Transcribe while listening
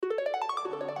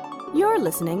You're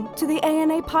listening to the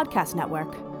ANA Podcast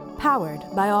Network, powered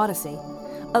by Odyssey,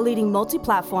 a leading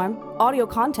multi-platform audio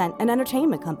content and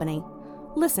entertainment company.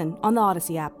 Listen on the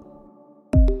Odyssey app.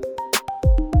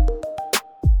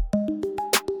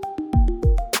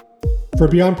 For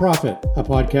Beyond Profit, a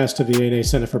podcast of the ANA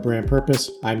Center for Brand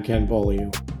Purpose, I'm Ken Beaulieu.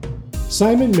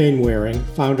 Simon Mainwaring,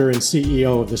 founder and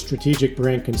CEO of the strategic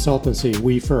brand consultancy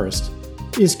We First,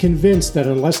 is convinced that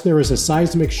unless there is a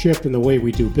seismic shift in the way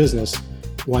we do business,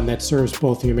 one that serves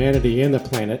both humanity and the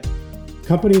planet,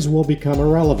 companies will become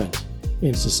irrelevant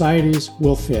and societies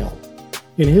will fail.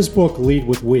 In his book, Lead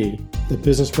with We, The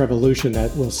Business Revolution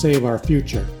That Will Save Our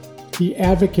Future, he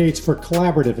advocates for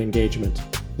collaborative engagement,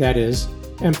 that is,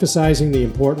 emphasizing the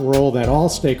important role that all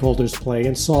stakeholders play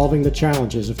in solving the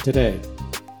challenges of today.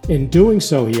 In doing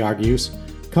so, he argues,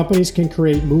 companies can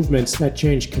create movements that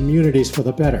change communities for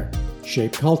the better,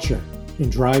 shape culture,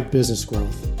 and drive business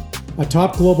growth. A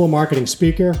top global marketing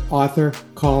speaker, author,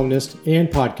 columnist, and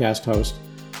podcast host,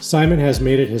 Simon has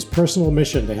made it his personal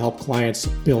mission to help clients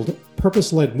build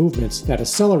purpose-led movements that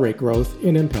accelerate growth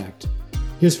and impact.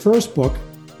 His first book,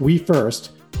 We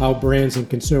First, How Brands and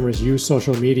Consumers Use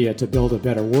Social Media to Build a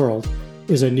Better World,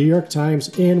 is a New York Times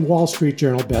and Wall Street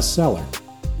Journal bestseller.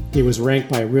 He was ranked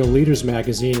by Real Leaders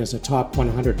magazine as a top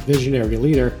 100 visionary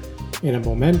leader and a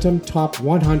Momentum Top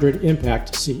 100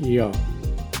 Impact CEO.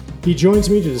 He joins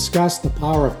me to discuss the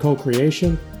power of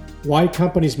co-creation, why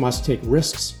companies must take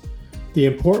risks, the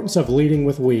importance of leading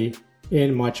with we,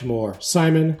 and much more.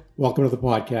 Simon, welcome to the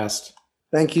podcast.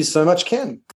 Thank you so much,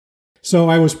 Ken. So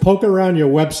I was poking around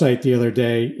your website the other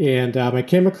day, and I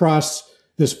came across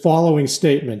this following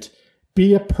statement: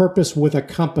 be a purpose with a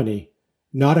company,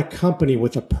 not a company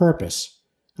with a purpose.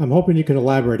 I'm hoping you can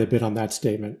elaborate a bit on that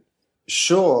statement.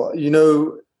 Sure.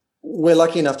 We're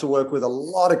lucky enough to work with a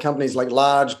lot of companies like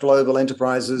large global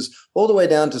enterprises, all the way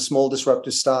down to small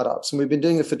disruptive startups. And we've been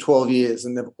doing it for 12 years,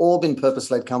 and they've all been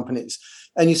purpose-led companies.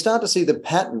 And you start to see the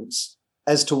patterns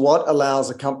as to what allows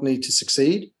a company to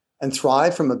succeed and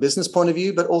thrive from a business point of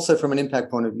view, but also from an impact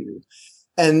point of view.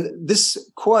 And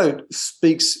this quote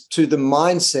speaks to the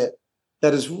mindset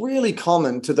that is really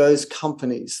common to those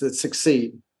companies that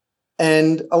succeed.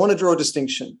 And I want to draw a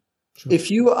distinction. Sure.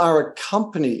 If you are a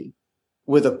company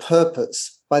with a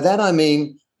purpose, by that I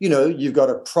mean, you've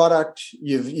got a product,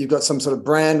 you've got some sort of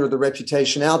brand or the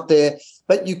reputation out there,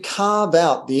 but you carve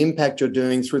out the impact you're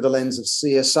doing through the lens of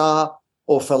CSR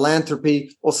or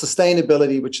philanthropy or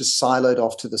sustainability, which is siloed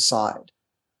off to the side.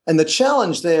 And the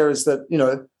challenge there is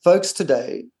that, folks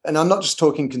today, and I'm not just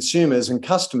talking consumers and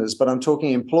customers, but I'm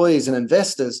talking employees and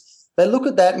investors, they look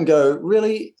at that and go,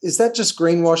 really, is that just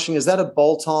greenwashing? Is that a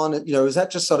bolt-on? Is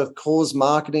that just sort of cause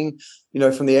marketing,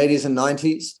 from the 80s and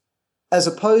 90s? As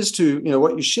opposed to,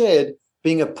 what you shared,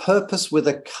 being a purpose with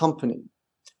a company.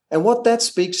 And what that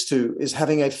speaks to is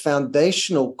having a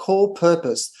foundational core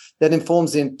purpose that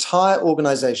informs the entire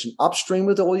organization, upstream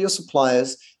with all your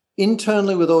suppliers,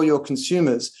 internally with all your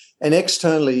consumers, and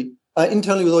internally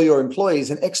with all your employees,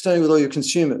 and externally with all your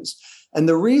consumers. And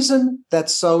the reason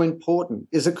that's so important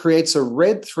is it creates a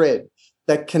red thread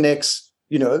that connects,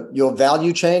 your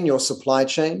value chain, your supply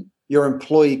chain, your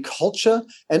employee culture,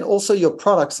 and also your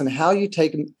products and how you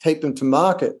take them to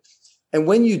market. And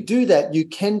when you do that, you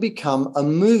can become a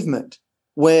movement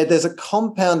where there's a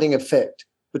compounding effect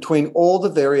between all the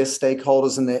various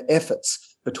stakeholders and their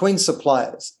efforts, between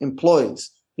suppliers,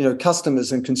 employees,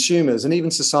 customers and consumers, and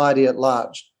even society at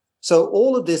large. So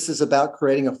all of this is about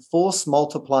creating a force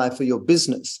multiplier for your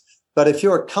business. But if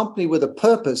you're a company with a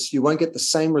purpose, you won't get the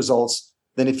same results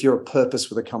than if you're a purpose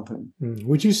with a company.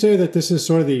 Would you say that this is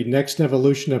sort of the next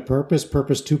evolution of Purpose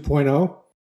 2.0?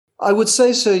 I would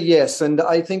say so, yes. And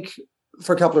I think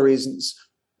for a couple of reasons.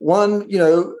 One,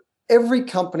 every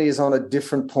company is on a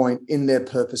different point in their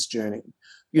purpose journey.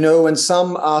 And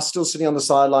some are still sitting on the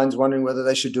sidelines wondering whether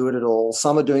they should do it at all.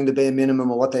 Some are doing the bare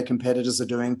minimum of what their competitors are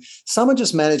doing. Some are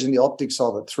just managing the optics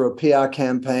of it through a PR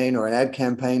campaign or an ad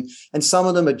campaign. And some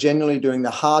of them are genuinely doing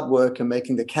the hard work and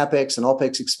making the CapEx and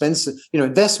OpEx expensive,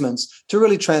 investments to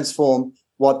really transform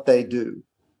what they do.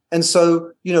 And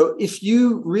so, if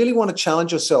you really want to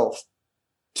challenge yourself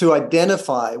to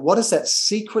identify what is that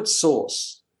secret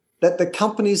sauce that the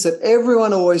companies that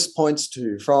everyone always points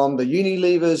to, from the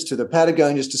Unilevers to the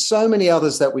Patagonias to so many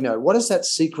others that we know, what is that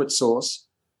secret sauce?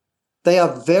 They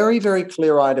are very, very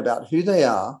clear-eyed about who they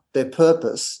are, their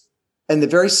purpose, and they're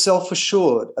very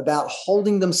self-assured about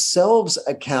holding themselves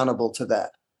accountable to that.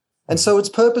 And so it's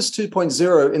Purpose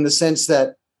 2.0 in the sense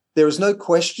that there is no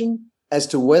question as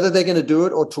to whether they're going to do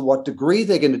it or to what degree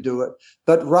they're going to do it,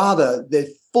 but rather they're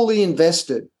fully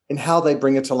invested in how they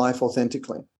bring it to life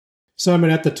authentically.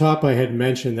 Simon, at the top, I had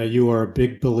mentioned that you are a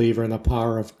big believer in the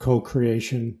power of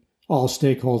co-creation, all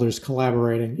stakeholders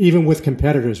collaborating, even with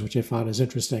competitors, which I found is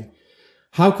interesting.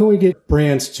 How can we get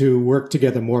brands to work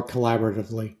together more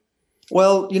collaboratively?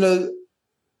 Well,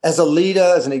 as a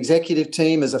leader, as an executive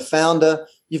team, as a founder,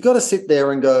 you've got to sit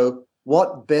there and go,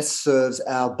 what best serves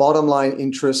our bottom line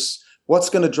interests?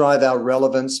 What's going to drive our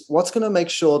relevance? What's going to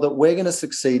make sure that we're going to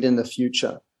succeed in the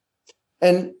future?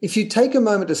 And if you take a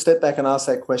moment to step back and ask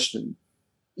that question,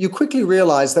 you quickly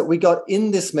realize that we got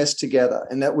in this mess together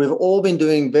and that we've all been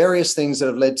doing various things that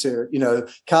have led to,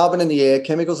 carbon in the air,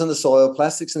 chemicals in the soil,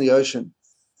 plastics in the ocean.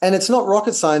 And it's not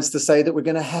rocket science to say that we're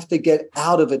going to have to get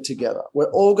out of it together.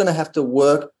 We're all going to have to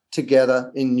work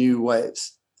together in new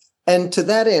ways. And to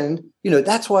that end,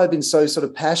 that's why I've been so sort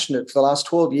of passionate for the last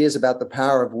 12 years about the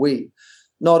power of we.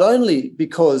 Not only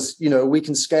because, we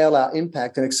can scale our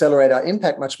impact and accelerate our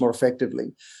impact much more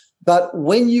effectively, but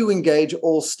when you engage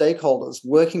all stakeholders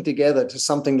working together to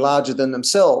something larger than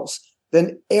themselves,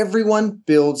 then everyone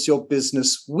builds your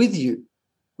business with you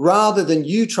rather than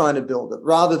you trying to build it,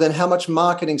 rather than how much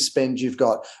marketing spend you've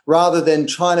got, rather than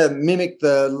trying to mimic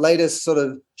the latest sort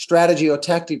of strategy or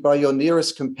tactic by your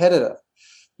nearest competitor.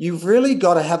 You've really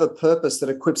got to have a purpose that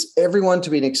equips everyone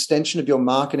to be an extension of your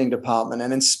marketing department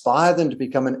and inspire them to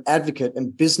become an advocate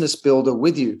and business builder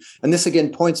with you. And this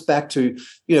again points back to,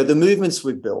 the movements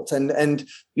we've built. And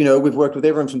we've worked with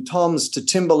everyone from Tom's to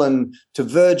Timberland to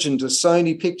Virgin to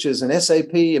Sony Pictures and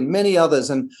SAP and many others.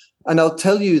 And I'll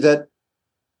tell you that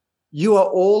you are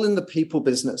all in the people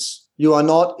business. You are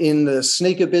not in the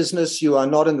sneaker business. You are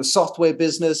not in the software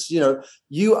business.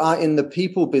 You are in the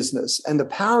people business. And the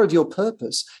power of your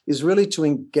purpose is really to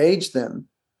engage them,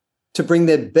 to bring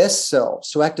their best selves,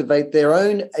 to activate their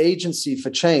own agency for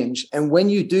change. And when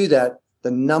you do that, the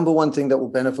number one thing that will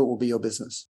benefit will be your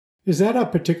business. Is that a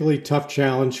particularly tough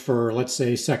challenge for, let's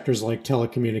say, sectors like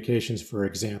telecommunications, for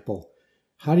example?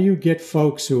 How do you get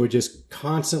folks who are just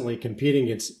constantly competing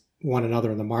against one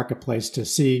another in the marketplace to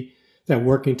see that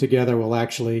working together will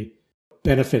actually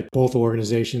benefit both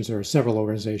organizations or several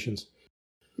organizations?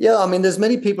 Yeah, there's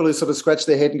many people who sort of scratch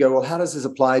their head and go, well, how does this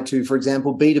apply to, for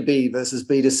example, B2B versus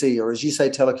B2C, or as you say,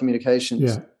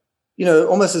 telecommunications? Yeah.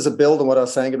 Almost as a build on what I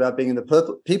was saying about being in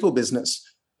the people business,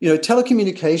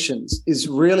 telecommunications is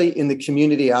really in the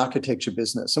community architecture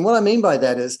business. And what I mean by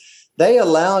that is they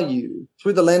allow you,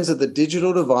 through the lens of the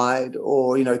digital divide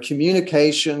or,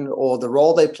 communication or the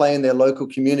role they play in their local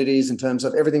communities in terms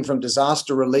of everything from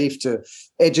disaster relief to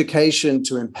education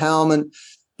to empowerment,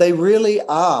 they really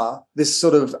are this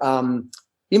sort of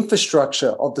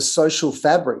infrastructure of the social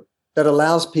fabric that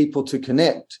allows people to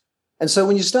connect. And so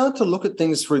when you start to look at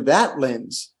things through that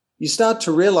lens, you start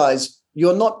to realize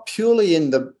you're not purely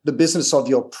in the business of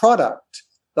your product,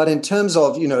 but in terms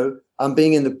of,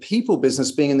 being in the people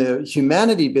business, being in the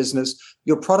humanity business,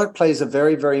 your product plays a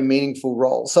very, very meaningful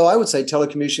role. So I would say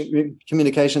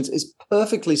telecommunications is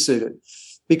perfectly suited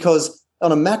because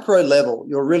on a macro level,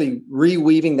 you're really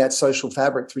reweaving that social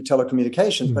fabric through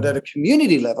telecommunications. Mm-hmm. But at a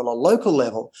community level, a local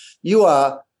level, you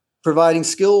are providing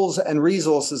skills and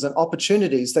resources and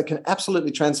opportunities that can absolutely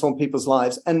transform people's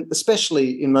lives, and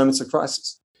especially in moments of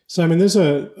crisis. Simon, there's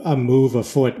a move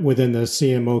afoot within the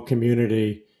CMO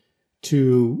community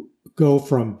to go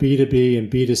from B2B and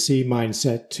B2C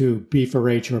mindset to B for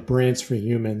H, or brands for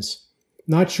humans.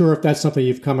 Not sure if that's something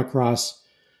you've come across.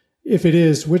 If it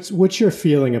is, what's your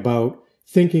feeling about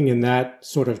thinking in that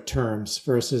sort of terms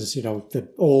versus, the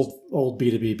old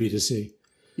B2B, B2C?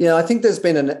 Yeah, I think there's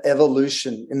been an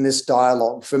evolution in this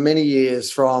dialogue for many years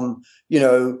from,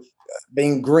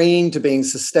 being green to being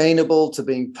sustainable to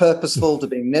being purposeful to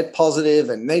being net positive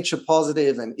and nature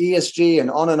positive and ESG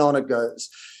and on it goes.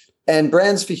 And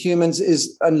brands for humans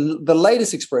is the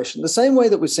latest expression, the same way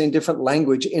that we've seen different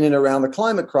language in and around the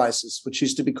climate crisis, which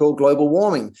used to be called global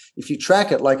warming. If you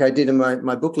track it, like I did in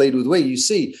my book, Lead with We, you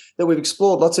see that we've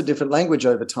explored lots of different language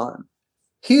over time.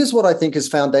 Here's what I think is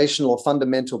foundational or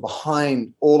fundamental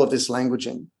behind all of this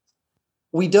languaging.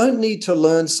 We don't need to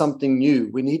learn something new.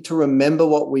 We need to remember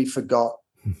what we forgot,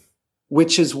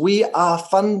 which is we are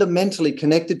fundamentally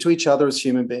connected to each other as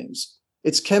human beings.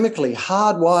 It's chemically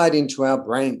hardwired into our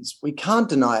brains. We can't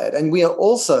deny it. And we are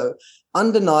also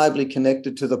undeniably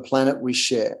connected to the planet we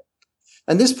share.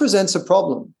 And this presents a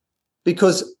problem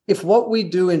because if what we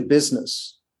do in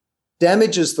business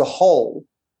damages the whole,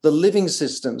 the living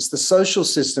systems, the social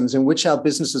systems in which our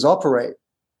businesses operate,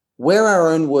 we're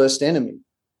our own worst enemy.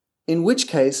 In which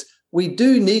case, we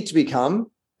do need to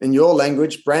become, in your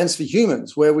language, brands for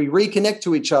humans, where we reconnect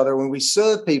to each other, when we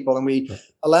serve people and we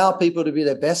allow people to be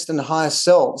their best and highest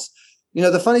selves.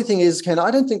 The funny thing is, Ken,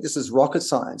 I don't think this is rocket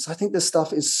science. I think this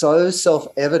stuff is so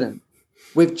self-evident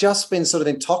We've just been sort of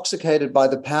intoxicated by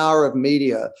the power of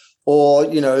media, or,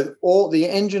 all the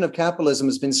engine of capitalism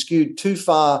has been skewed too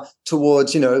far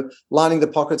towards, lining the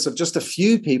pockets of just a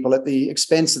few people at the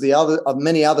expense of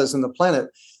many others on the planet.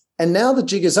 And now the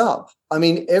jig is up. I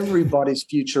mean, everybody's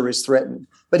future is threatened.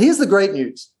 But here's the great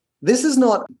news. This is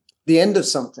not the end of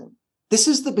something. This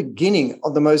is the beginning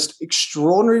of the most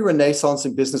extraordinary renaissance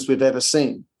in business we've ever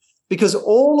seen, because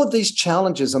all of these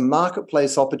challenges are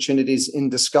marketplace opportunities in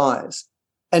disguise.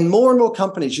 And more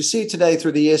companies, you see it today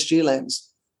through the ESG lens,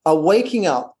 are waking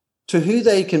up to who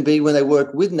they can be when they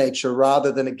work with nature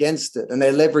rather than against it. And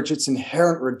they leverage its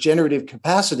inherent regenerative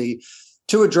capacity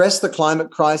to address the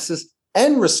climate crisis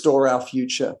and restore our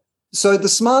future. So the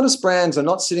smartest brands are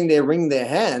not sitting there wringing their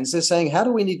hands. They're saying, how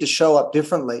do we need to show up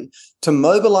differently to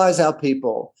mobilize our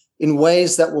people in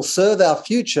ways that will serve our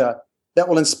future, that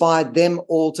will inspire them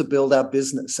all to build our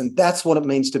business? And that's what it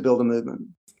means to build a movement.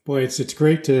 Boy, it's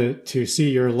great to see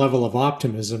your level of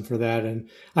optimism for that. And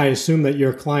I assume that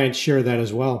your clients share that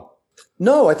as well.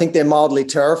 No, I think they're mildly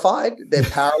terrified. They're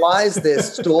paralyzed. They're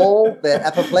stalled. They're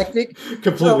apoplectic.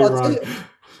 Completely wrong.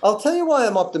 I'll tell you why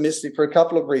I'm optimistic, for a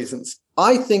couple of reasons.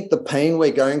 I think the pain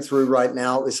we're going through right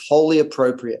now is wholly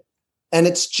appropriate. And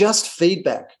it's just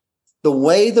feedback. The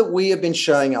way that we have been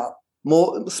showing up,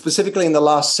 more specifically in the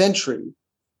last century,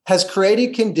 has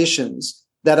created conditions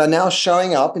that are now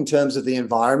showing up in terms of the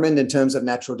environment, in terms of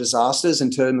natural disasters,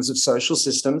 in terms of social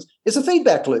systems. It's a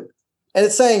feedback loop. And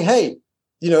it's saying, hey,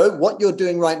 what you're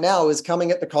doing right now is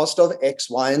coming at the cost of X,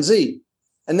 Y, and Z.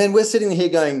 And then we're sitting here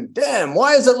going, damn,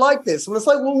 why is it like this? And it's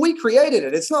like, well, we created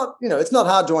it. It's not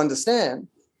hard to understand.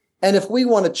 And if we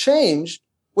want to change,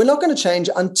 we're not going to change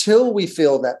until we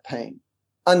feel that pain,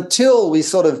 until we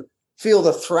sort of feel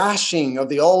the thrashing of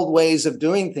the old ways of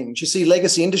doing things. You see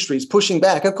legacy industries pushing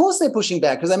back. Of course they're pushing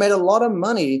back because they made a lot of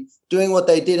money doing what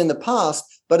they did in the past,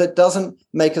 but it doesn't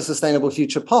make a sustainable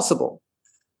future possible.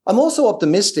 I'm also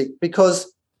optimistic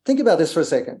because, think about this for a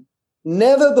second.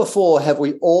 Never before have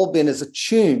we all been as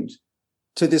attuned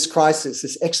to this crisis,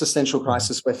 this existential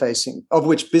crisis we're facing, of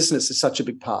which business is such a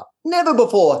big part. Never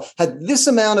before had this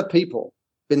amount of people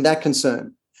been that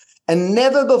concerned. And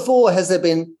never before has there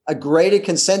been a greater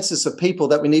consensus of people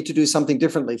that we need to do something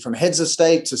differently, from heads of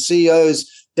state to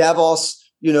CEOs,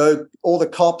 Davos, all the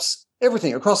COPs,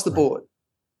 everything across the board.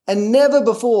 And never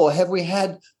before have we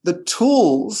had the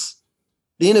tools,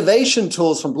 the innovation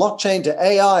tools from blockchain to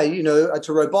AI,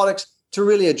 to robotics, to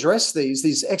really address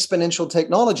these exponential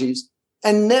technologies.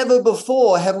 And never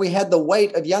before have we had the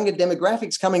weight of younger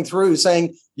demographics coming through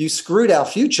saying, you screwed our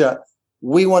future.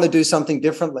 We want to do something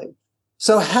differently.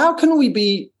 So how can we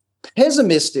be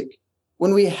pessimistic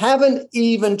when we haven't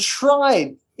even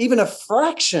tried even a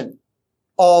fraction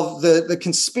of the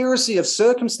conspiracy of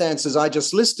circumstances I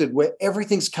just listed, where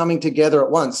everything's coming together at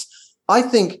once? I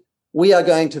think we are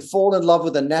going to fall in love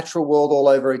with the natural world all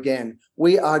over again.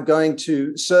 We are going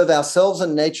to serve ourselves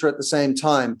and nature at the same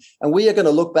time. And we are going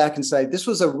to look back and say, this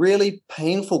was a really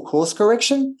painful course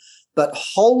correction, but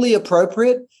wholly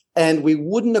appropriate. And we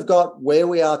wouldn't have got where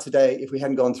we are today if we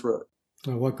hadn't gone through it.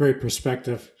 Oh, what great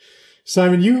perspective.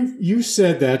 Simon, you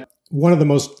said that one of the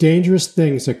most dangerous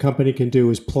things a company can do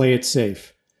is play it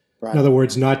safe. Right. In other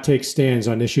words, not take stands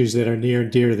on issues that are near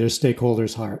and dear to their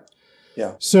stakeholders' heart.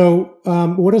 Yeah. So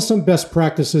what are some best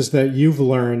practices that you've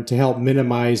learned to help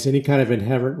minimize any kind of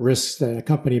inherent risks that a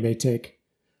company may take?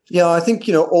 Yeah, I think,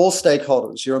 all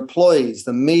stakeholders, your employees,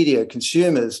 the media,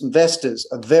 consumers, investors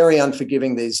are very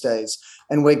unforgiving these days.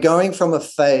 And we're going from a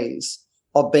phase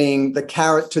of being the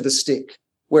carrot to the stick,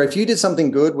 where if you did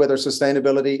something good, whether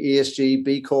sustainability, ESG,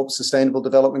 B Corp, Sustainable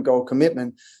Development Goal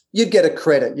commitment, you'd get a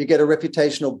credit, you'd get a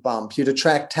reputational bump, you'd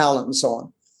attract talent and so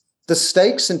on. The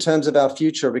stakes in terms of our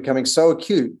future are becoming so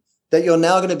acute that you're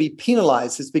now going to be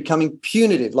penalized. It's becoming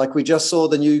punitive, like we just saw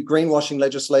the new greenwashing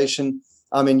legislation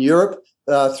in Europe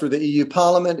through the EU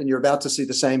Parliament, and you're about to see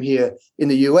the same here in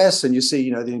the US, and you see,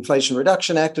 the Inflation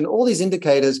Reduction Act and all these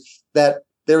indicators that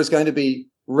there is going to be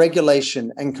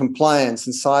regulation and compliance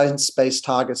and science-based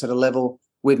targets at a level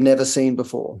we've never seen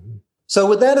before. Mm-hmm. So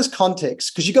with that as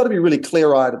context, because you've got to be really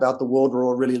clear-eyed about the world we're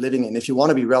all really living in if you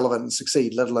want to be relevant and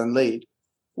succeed, let alone lead.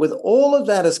 With all of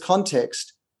that as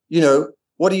context,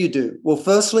 what do? Well,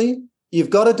 firstly, you've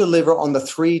got to deliver on the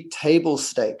 3 table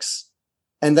stakes,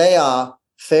 and they are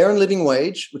fair and living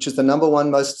wage, which is the number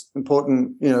one most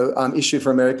important, issue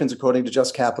for Americans, according to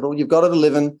Just Capital. You've got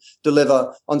to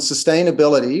deliver on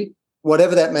sustainability,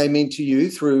 whatever that may mean to you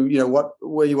through,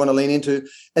 where you want to lean into.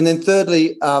 And then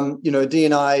thirdly,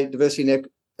 D&I, diversity and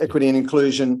equity and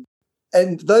inclusion.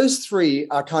 And those 3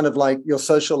 are kind of like your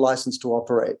social license to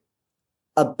operate.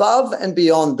 Above and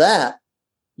beyond that,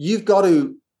 you've got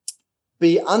to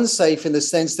be unsafe in the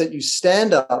sense that you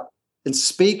stand up and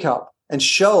speak up and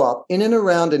show up in and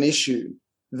around an issue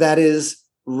that is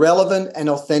relevant and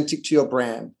authentic to your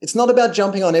brand. It's not about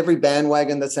jumping on every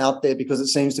bandwagon that's out there because it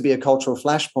seems to be a cultural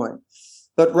flashpoint,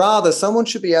 but rather someone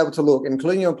should be able to look,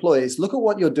 including your employees, look at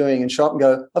what you're doing and show up and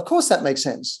go, of course that makes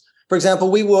sense. For example,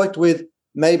 we worked with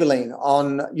Maybelline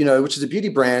on, which is a beauty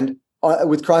brand,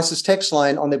 with Crisis Text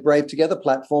Line on their Brave Together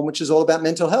platform, which is all about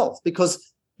mental health,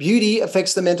 because beauty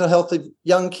affects the mental health of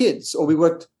young kids. Or we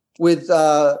worked with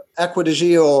Aqua de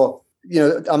Gia or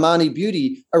Armani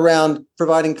Beauty around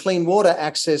providing clean water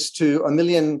access to 1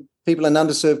 million people in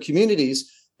underserved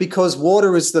communities, because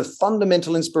water is the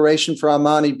fundamental inspiration for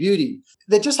Armani Beauty.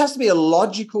 There just has to be a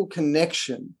logical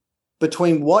connection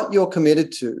between what you're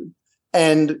committed to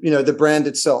and the brand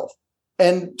itself.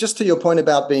 And just to your point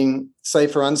about being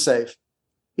safe or unsafe,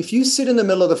 if you sit in the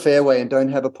middle of the fairway and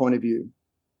don't have a point of view,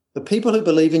 the people who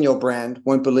believe in your brand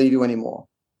won't believe you anymore.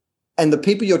 And the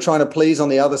people you're trying to please on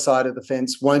the other side of the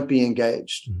fence won't be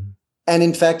engaged. Mm-hmm. And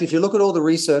in fact, if you look at all the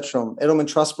research from Edelman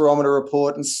Trust Barometer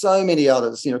Report and so many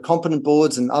others, Competent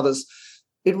Boards and others,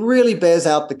 it really bears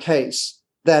out the case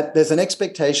that there's an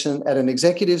expectation at an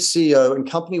executive, CEO, and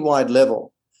company-wide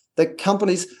level that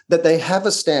companies, that they have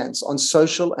a stance on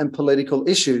social and political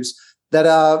issues that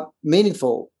are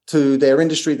meaningful to their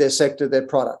industry, their sector, their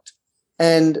product.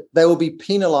 And they will be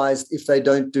penalized if they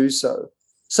don't do so.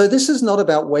 So this is not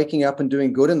about waking up and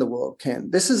doing good in the world, Ken.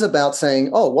 This is about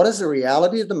saying, what is the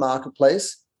reality of the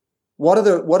marketplace? What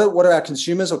are our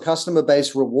consumers or customer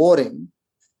base rewarding?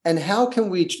 And how can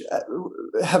we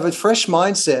have a fresh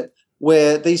mindset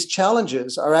where these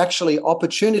challenges are actually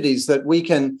opportunities that we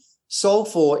can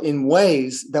solve for in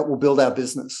ways that will build our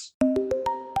business?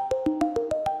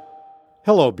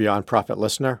 Hello, Beyond Profit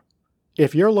listener.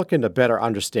 If you're looking to better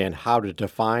understand how to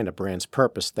define a brand's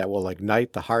purpose that will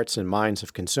ignite the hearts and minds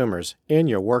of consumers and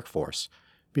your workforce,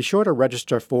 be sure to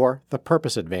register for the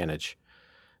Purpose Advantage.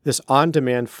 This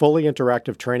on-demand, fully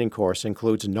interactive training course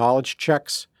includes knowledge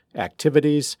checks,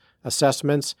 activities,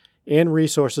 assessments, and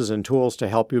resources and tools to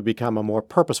help you become a more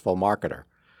purposeful marketer.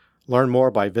 Learn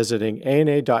more by visiting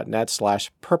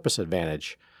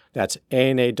ana.net/purposeadvantage. That's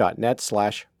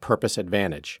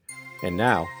ana.net/purposeadvantage. And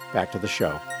now, back to the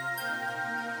show.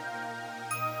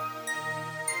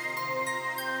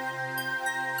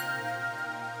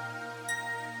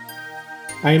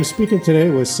 I am speaking today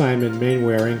with Simon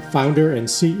Mainwaring, founder and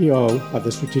CEO of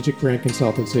the strategic brand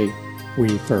consultancy,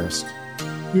 We First.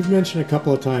 You've mentioned a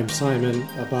couple of times, Simon,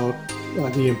 about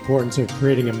the importance of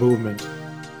creating a movement.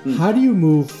 How do you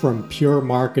move from pure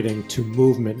marketing to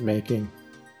movement making?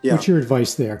 Yeah. What's your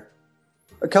advice there?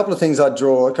 A couple of things I'd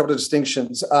draw, a couple of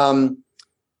distinctions.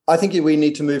 I think we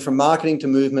need to move from marketing to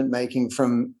movement making,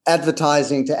 from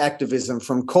advertising to activism,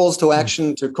 from calls to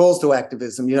action to calls to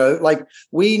activism.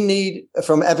 We need,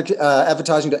 from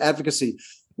advertising to advocacy,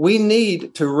 we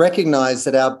need to recognize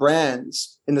that our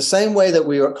brands, in the same way that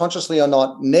we are consciously or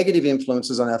not negative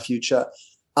influences on our future,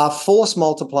 are force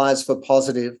multipliers for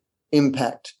positive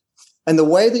impact. And the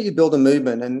way that you build a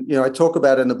movement, and I talk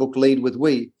about it in the book Lead with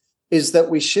We, is that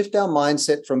we shift our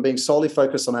mindset from being solely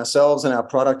focused on ourselves and our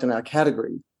product and our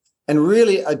category, and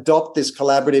really adopt this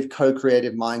collaborative,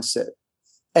 co-creative mindset.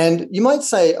 And you might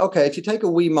say, okay, if you take a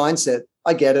we mindset,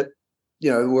 I get it.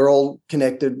 We're all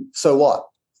connected. So what?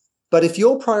 But if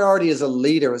your priority as a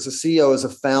leader, as a CEO, as a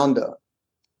founder,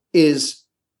 is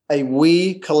a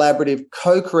we collaborative,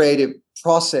 co-creative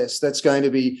process that's going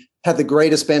to have the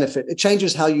greatest benefit, it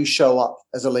changes how you show up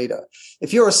as a leader.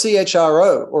 If you're a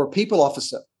CHRO or a people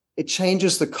officer, it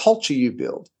changes the culture you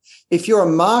build. If you're a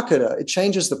marketer, it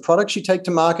changes the products you take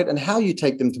to market and how you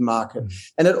take them to market.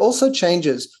 And it also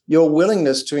changes your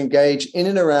willingness to engage in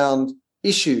and around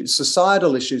issues,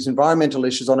 societal issues, environmental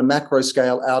issues on a macro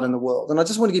scale out in the world. And I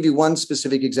just want to give you one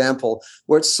specific example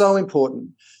where it's so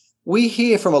important. We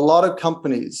hear from a lot of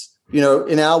companies,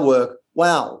 in our work,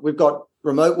 wow, we've got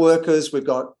remote workers, we've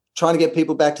got trying to get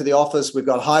people back to the office, we've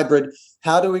got hybrid.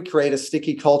 How do we create a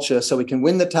sticky culture so we can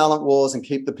win the talent wars and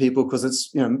keep the people, because it's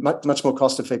much more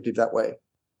cost effective that way?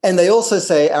 And they also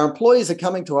say our employees are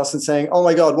coming to us and saying, oh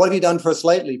my God, what have you done for us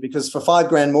lately? Because for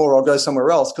 $5,000 more, I'll go somewhere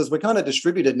else, because we're kind of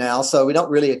distributed now. So we're not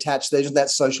really attached. There's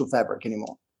that social fabric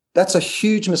anymore. That's a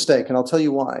huge mistake. And I'll tell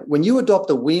you why. When you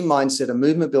adopt a we mindset, a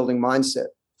movement building mindset,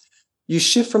 you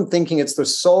shift from thinking it's the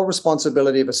sole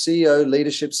responsibility of a CEO,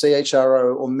 leadership,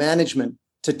 CHRO, or management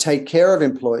to take care of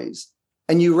employees.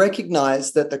 And you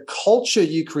recognize that the culture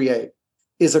you create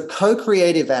is a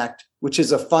co-creative act, which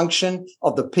is a function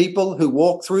of the people who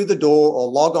walk through the door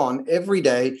or log on every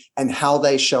day and how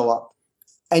they show up.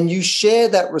 and you share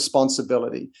that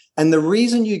responsibility. And the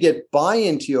reason you get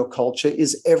buy-in to your culture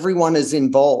is everyone is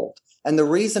involved. And the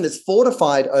reason it's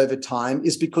fortified over time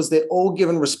is because they're all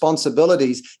given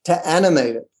responsibilities to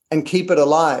animate it and keep it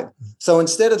alive. So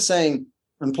instead of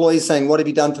employees saying, what have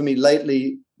you done for me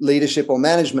lately, leadership or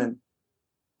management?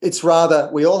 It's rather,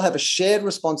 we all have a shared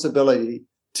responsibility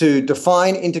to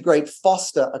define, integrate,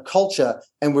 foster a culture,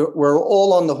 and we're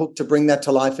all on the hook to bring that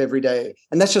to life every day.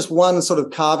 And that's just one sort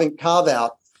of carve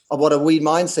out of what a we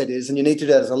mindset is. And you need to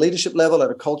do that at a leadership level,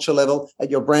 at a culture level, at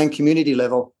your brand community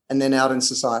level, and then out in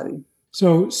society.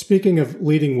 So speaking of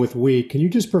leading with we, can you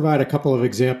just provide a couple of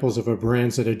examples of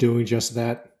brands that are doing just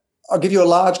that? I'll give you a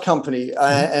large company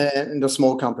and a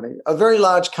small company. A very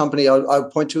large company I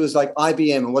would point to is like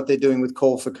IBM and what they're doing with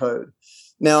Call for Code.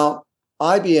 Now,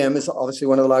 IBM is obviously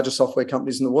one of the largest software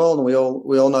companies in the world, and we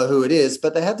all know who it is,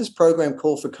 but they have this program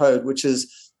Call for Code, which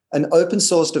is an open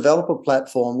source developer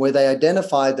platform where they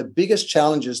identify the biggest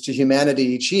challenges to humanity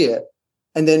each year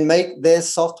and then make their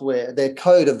software, their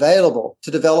code available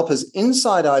to developers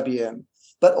inside IBM,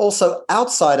 but also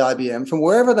outside IBM from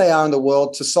wherever they are in the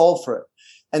world to solve for it.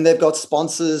 And they've got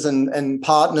sponsors and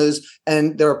partners,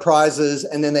 and there are prizes,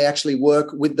 and then they actually work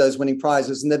with those winning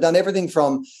prizes. And they've done everything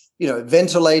from,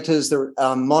 ventilators that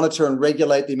monitor and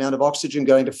regulate the amount of oxygen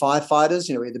going to firefighters,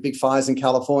 we had the big fires in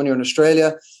California and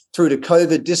Australia, through to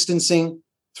COVID distancing,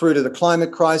 through to the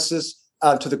climate crisis,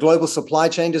 to the global supply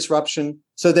chain disruption.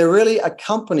 So they're really a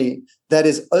company that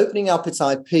is opening up its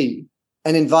IP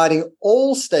and inviting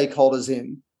all stakeholders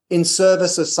in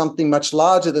service of something much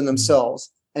larger than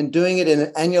themselves, and doing it in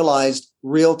an annualized,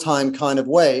 real-time kind of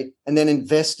way, and then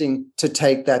investing to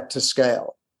take that to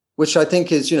scale, which I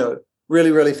think is,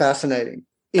 really, really fascinating.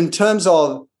 In terms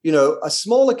of, a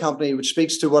smaller company, which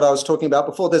speaks to what I was talking about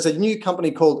before, there's a new company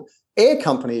called Air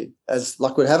Company, as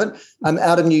luck would have it,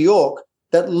 out of New York,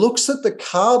 that looks at the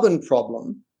carbon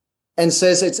problem and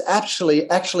says it's actually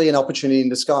an opportunity in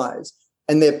disguise.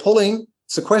 And they're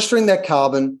sequestering that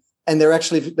carbon, and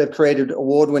they've created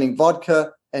award-winning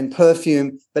vodka and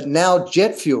perfume, but now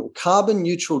jet fuel, carbon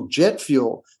neutral jet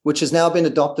fuel, which has now been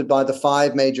adopted by the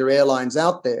 5 major airlines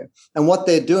out there. And what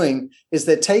they're doing is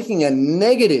they're taking a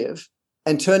negative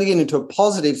and turning it into a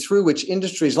positive, through which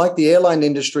industries like the airline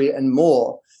industry and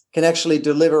more can actually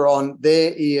deliver on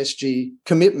their ESG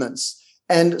commitments.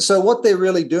 And so what they're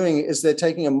really doing is they're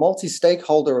taking a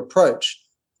multi-stakeholder approach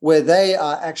where they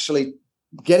are actually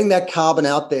getting that carbon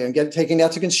out there and taking it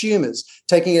out to consumers,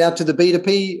 taking it out to the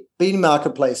B2B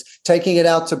marketplace, taking it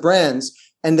out to brands,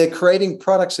 and they're creating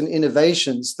products and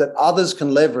innovations that others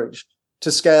can leverage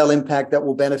to scale impact that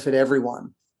will benefit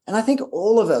everyone. And I think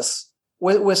all of us,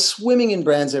 we're swimming in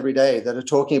brands every day that are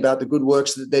talking about the good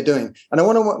works that they're doing. And I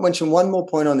want to mention one more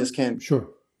point on this, Ken. Sure.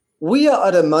 We are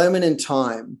at a moment in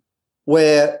time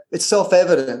where it's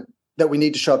self-evident that we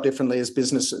need to show up differently as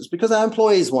businesses, because our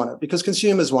employees want it, because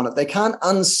consumers want it. They can't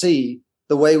unsee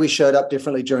the way we showed up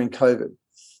differently during COVID.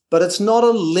 But it's not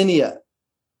a linear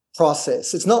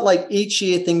process. It's not like each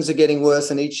year things are getting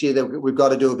worse and each year that we've got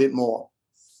to do a bit more.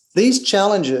 These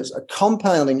challenges are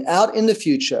compounding out in the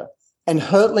future and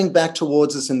hurtling back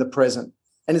towards us in the present.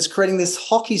 And it's creating this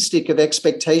hockey stick of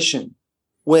expectation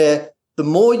where the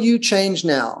more you change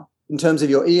now, in terms of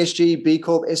your ESG, B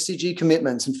Corp, SDG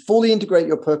commitments, and fully integrate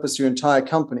your purpose to your entire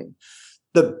company,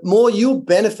 the more you'll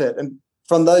benefit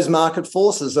from those market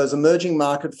forces, those emerging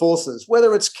market forces,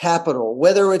 whether it's capital,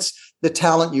 whether it's the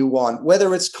talent you want,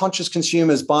 whether it's conscious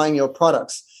consumers buying your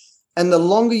products. And the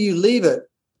longer you leave it,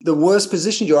 the worse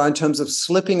positioned you are in terms of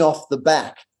slipping off the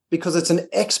back, because it's an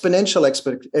exponential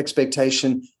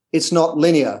expectation. It's not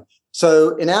linear.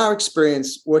 So in our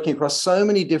experience, working across so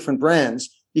many different brands,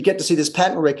 you get to see this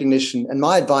pattern recognition. And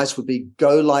my advice would be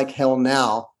go like hell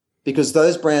now, because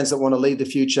those brands that want to lead the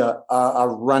future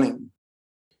are running.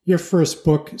 Your first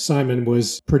book, Simon,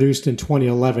 was produced in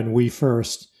 2011, We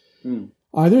First.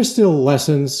 Are there still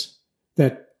lessons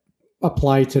that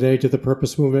apply today to the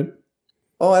purpose movement?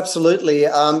 Oh, absolutely.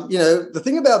 The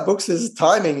thing about books is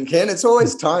timing, Ken. It's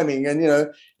always timing.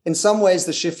 And, in some ways,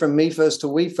 the shift from Me First to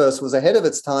We First was ahead of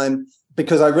its time,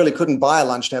 because I really couldn't buy a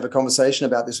lunch to have a conversation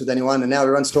about this with anyone. And now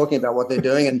everyone's talking about what they're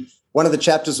doing. And one of the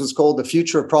chapters was called The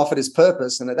Future of Profit is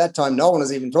Purpose. And at that time, no one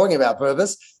was even talking about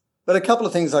purpose. But a couple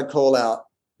of things I'd call out.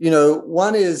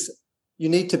 One is you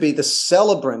need to be the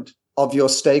celebrant of your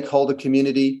stakeholder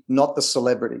community, not the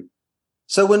celebrity.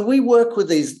 So when we work with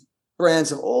these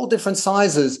brands of all different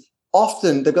sizes,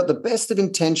 often they've got the best of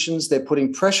intentions. They're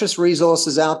putting precious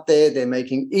resources out there. They're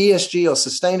making ESG or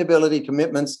sustainability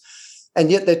commitments. And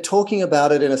yet they're talking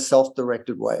about it in a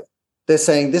self-directed way. They're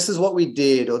saying, this is what we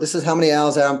did, or this is how many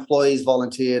hours our employees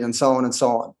volunteered, and so on and so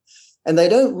on. And they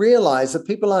don't realize that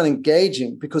people aren't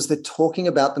engaging because they're talking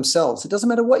about themselves. It doesn't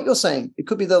matter what you're saying. It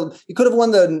could be you could have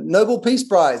won the Nobel Peace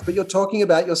Prize, but you're talking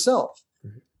about yourself.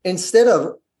 Instead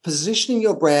of positioning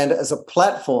your brand as a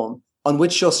platform on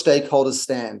which your stakeholders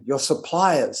stand, your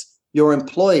suppliers, your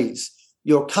employees,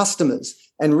 your customers,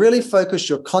 and really focus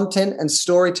your content and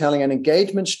storytelling and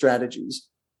engagement strategies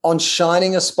on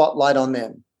shining a spotlight on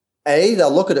them. A,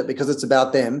 they'll look at it because it's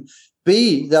about them.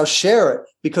 B, they'll share it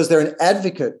because they're an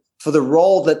advocate for the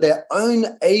role that their own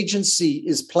agency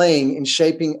is playing in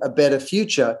shaping a better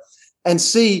future. And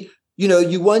C,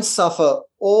 you won't suffer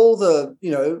all the,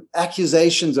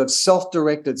 accusations of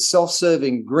self-directed,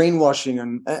 self-serving,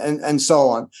 greenwashing, and so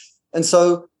on. And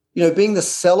so, being the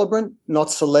celebrant, not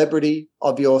celebrity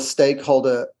of your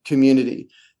stakeholder community.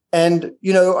 And,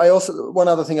 one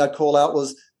other thing I'd call out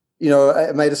was,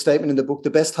 I made a statement in the book, the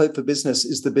best hope for business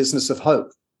is the business of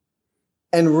hope.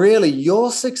 And really, your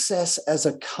success as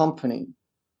a company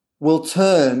will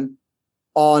turn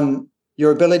on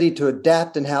your ability to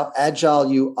adapt and how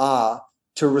agile you are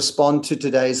to respond to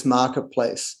today's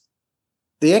marketplace.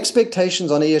 The expectations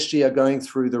on ESG are going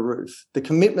through the roof. The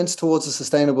commitments towards the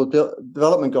sustainable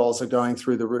development goals are going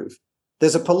through the roof.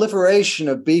 There's a proliferation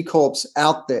of B Corps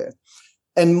out there.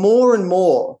 And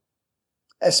more,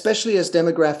 especially as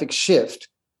demographics shift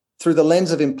through the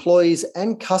lens of employees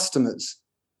and customers,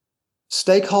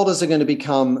 stakeholders are going to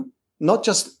become not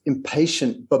just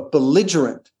impatient, but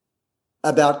belligerent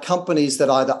about companies that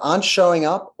either aren't showing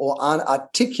up or aren't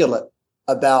articulate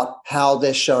about how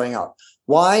they're showing up.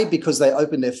 Why? Because they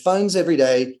open their phones every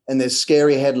day and there's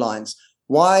scary headlines.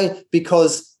 Why?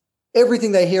 Because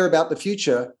everything they hear about the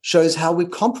future shows how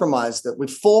we've compromised it, we've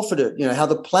forfeited, how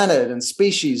the planet and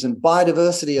species and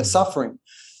biodiversity are suffering.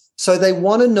 So they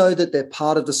want to know that they're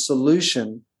part of the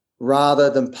solution rather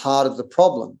than part of the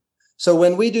problem. So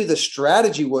when we do the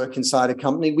strategy work inside a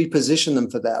company, we position them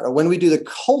for that. Or when we do the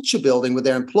culture building with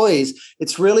their employees,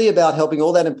 it's really about helping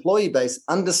all that employee base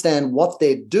understand what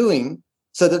they're doing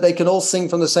so that they can all sing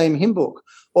from the same hymn book.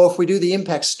 Or if we do the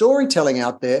impact storytelling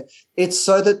out there, it's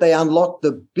so that they unlock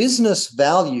the business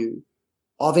value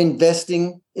of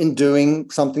investing in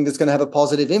doing something that's going to have a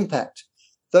positive impact.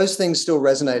 Those things still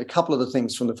resonate. A couple of the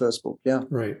things from the first book. Yeah.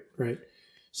 Right.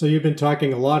 So you've been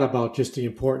talking a lot about just the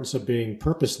importance of being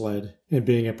purpose-led and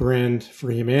being a brand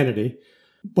for humanity.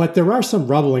 But there are some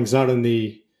rumblings out in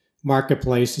the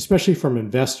marketplace, especially from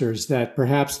investors, that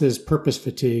perhaps there's purpose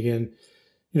fatigue. And,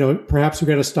 perhaps we've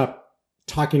got to stop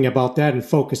talking about that and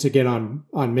focus again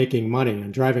on making money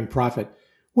and driving profit.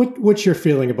 What's your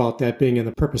feeling about that being in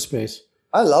the purpose space?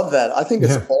 I love that. I think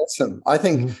it's awesome. I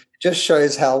think it just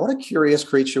shows what a curious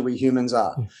creature we humans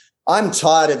are. I'm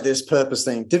tired of this purpose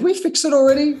thing. Did we fix it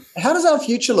already? How does our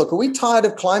future look? Are we tired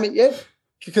of climate yet?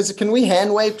 Because can we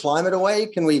hand wave climate away?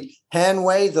 Can we hand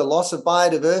wave the loss of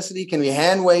biodiversity? Can we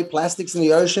hand wave plastics in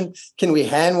the ocean? Can we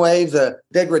hand wave the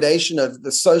degradation of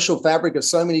the social fabric of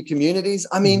so many communities?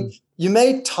 I mean, you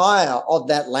may tire of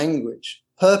that language,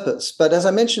 purpose. But as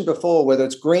I mentioned before, whether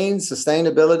it's green,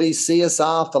 sustainability,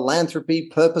 CSR, philanthropy,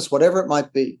 purpose, whatever it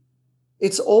might be,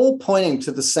 it's all pointing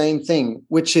to the same thing,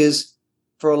 which is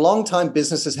for a long time,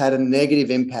 business has had a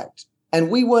negative impact. And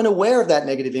we weren't aware of that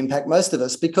negative impact, most of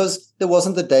us, because there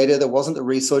wasn't the data, there wasn't the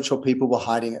research, or people were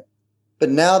hiding it. But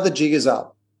now the jig is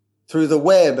up through the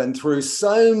web and through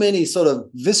so many sort of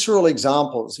visceral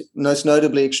examples, most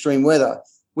notably extreme weather.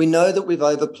 We know that we've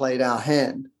overplayed our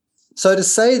hand. So to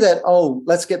say that,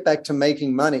 let's get back to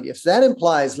making money, if that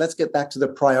implies let's get back to the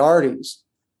priorities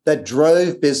that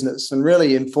drove business and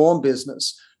really informed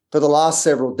business for the last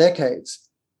several decades,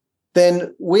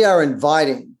 then we are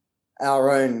inviting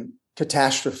our own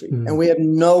catastrophe, and we have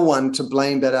no one to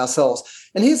blame but ourselves.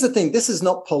 And here's the thing, this is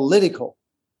not political.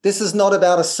 This is not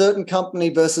about a certain company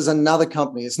versus another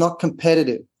company. It's not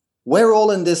competitive. We're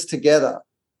all in this together.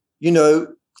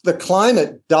 The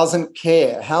climate doesn't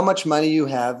care how much money you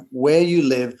have, where you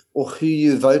live, or who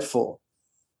you vote for.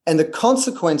 And the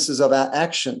consequences of our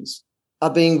actions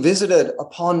are being visited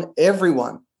upon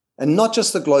everyone, and not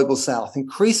just the global south,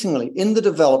 increasingly in the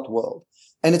developed world.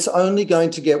 And it's only going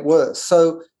to get worse.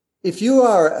 So if you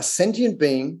are a sentient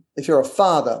being, if you're a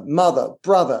father, mother,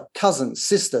 brother, cousin,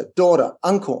 sister, daughter,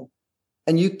 uncle,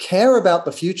 and you care about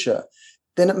the future,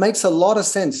 then it makes a lot of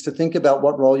sense to think about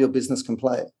what role your business can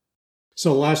play.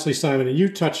 So lastly, Simon, you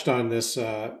touched on this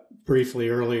briefly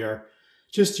earlier,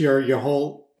 just your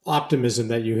whole optimism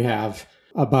that you have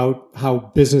about how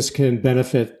business can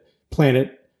benefit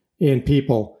planet and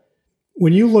people.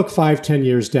 When you look 5-10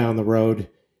 years down the road,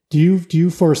 do you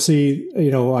foresee,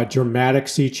 a dramatic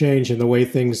sea change in the way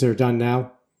things are done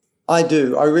now? I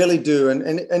do. I really do.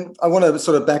 And I want to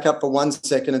sort of back up for 1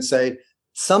 second and say,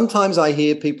 Sometimes I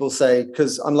hear people say,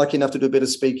 because I'm lucky enough to do a bit of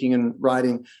speaking and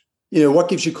writing, what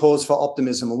gives you cause for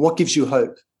optimism, and what gives you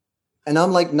hope? And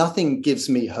I'm like, nothing gives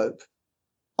me hope.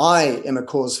 I am a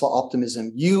cause for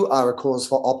optimism. You are a cause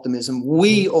for optimism.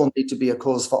 We all need to be a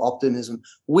cause for optimism.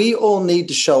 We all need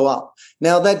to show up.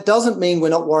 Now, that doesn't mean we're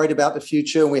not worried about the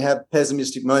future and we have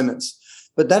pessimistic moments,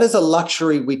 but that is a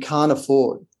luxury we can't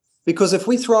afford, because if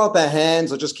we throw up our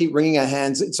hands or just keep wringing our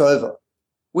hands, it's over.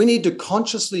 We need to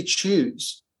consciously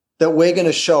choose that we're going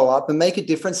to show up and make a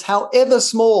difference, however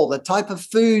small, the type of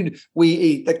food we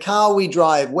eat, the car we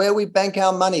drive, where we bank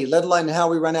our money, let alone how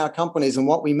we run our companies and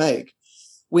what we make.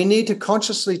 We need to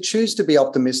consciously choose to be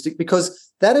optimistic,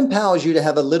 because that empowers you to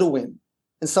have a little win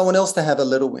and someone else to have a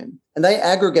little win. And they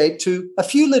aggregate to a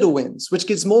few little wins, which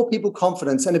gives more people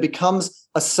confidence, and it becomes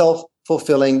a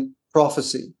self-fulfilling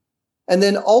prophecy. And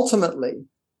then ultimately,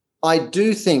 I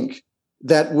do think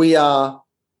that we are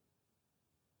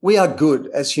good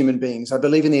as human beings. I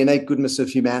believe in the innate goodness of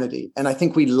humanity. And I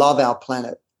think we love our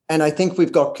planet. And I think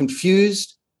we've got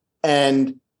confused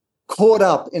and caught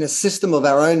up in a system of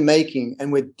our own making,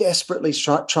 and we're desperately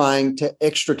trying to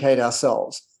extricate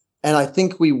ourselves. And I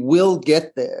think we will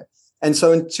get there. And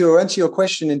so to answer your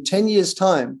question, in 10 years'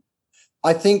 time,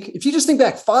 I think if you just think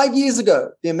back 5 years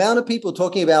ago, the amount of people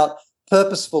talking about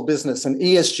purposeful business and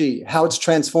ESG, how it's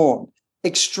transformed,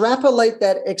 extrapolate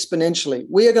that exponentially,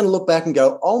 we are going to look back and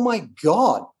go, oh my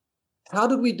God, how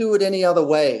did we do it any other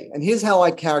way? And here's how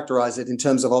I characterize it in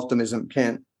terms of optimism,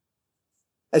 Ken.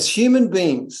 As human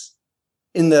beings,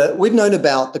 we've known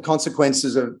about the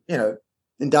consequences of,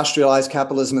 industrialized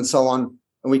capitalism and so on,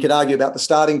 and we could argue about the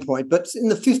starting point, but in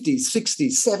the 50s,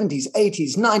 60s, 70s,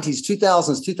 80s, 90s,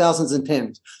 2000s,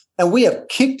 2010s, and we have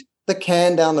kicked the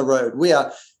can down the road.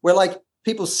 We're like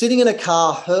people sitting in a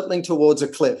car hurtling towards a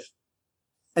cliff.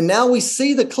 And now we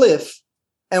see the cliff,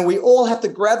 and we all have to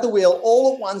grab the wheel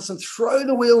all at once and throw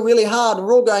the wheel really hard. And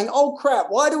we're all going, oh, crap,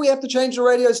 why do we have to change the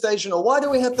radio station? Or why do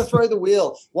we have to throw the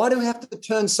wheel? Why do we have to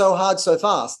turn so hard so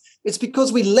fast? It's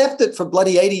because we left it for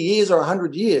bloody 80 years or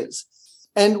 100 years.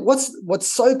 And what's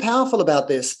so powerful about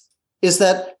this is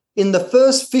that in the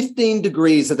first 15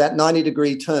 degrees of that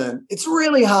 90-degree turn, it's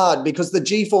really hard because the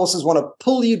G-forces want to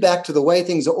pull you back to the way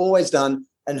things are always done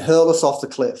and hurl us off the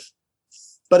cliff.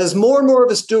 But as more and more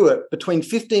of us do it, between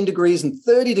 15 degrees and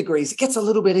 30 degrees, it gets a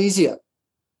little bit easier.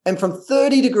 And from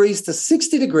 30 degrees to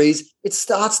 60 degrees, it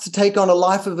starts to take on a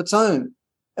life of its own.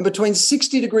 And between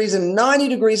 60 degrees and 90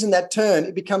 degrees in that turn,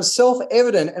 it becomes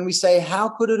self-evident, and we say, how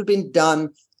could it have been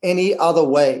done any other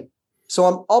way? So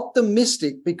I'm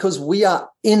optimistic because we are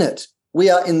in it. We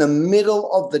are in the middle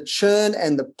of the churn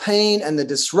and the pain and the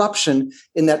disruption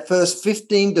in that first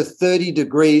 15 to 30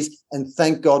 degrees, and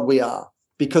thank God we are.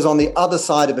 Because on the other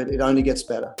side of it, it only gets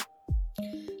better.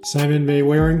 Simon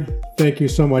Mainwaring, thank you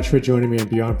so much for joining me on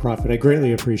Beyond Profit. I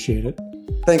greatly appreciate it.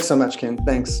 Thanks so much, Ken.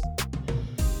 Thanks.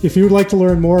 If you would like to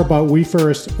learn more about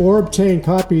WeFirst or obtain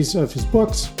copies of his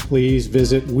books, please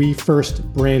visit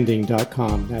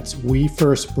wefirstbranding.com. That's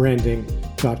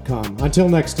wefirstbranding.com. Until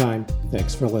next time,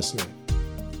 thanks for listening.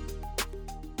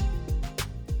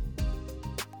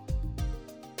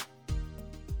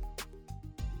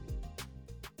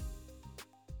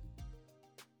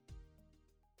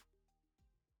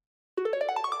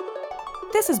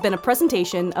 This has been a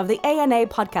presentation of the ANA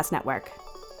Podcast Network,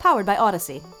 powered by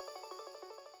Odyssey.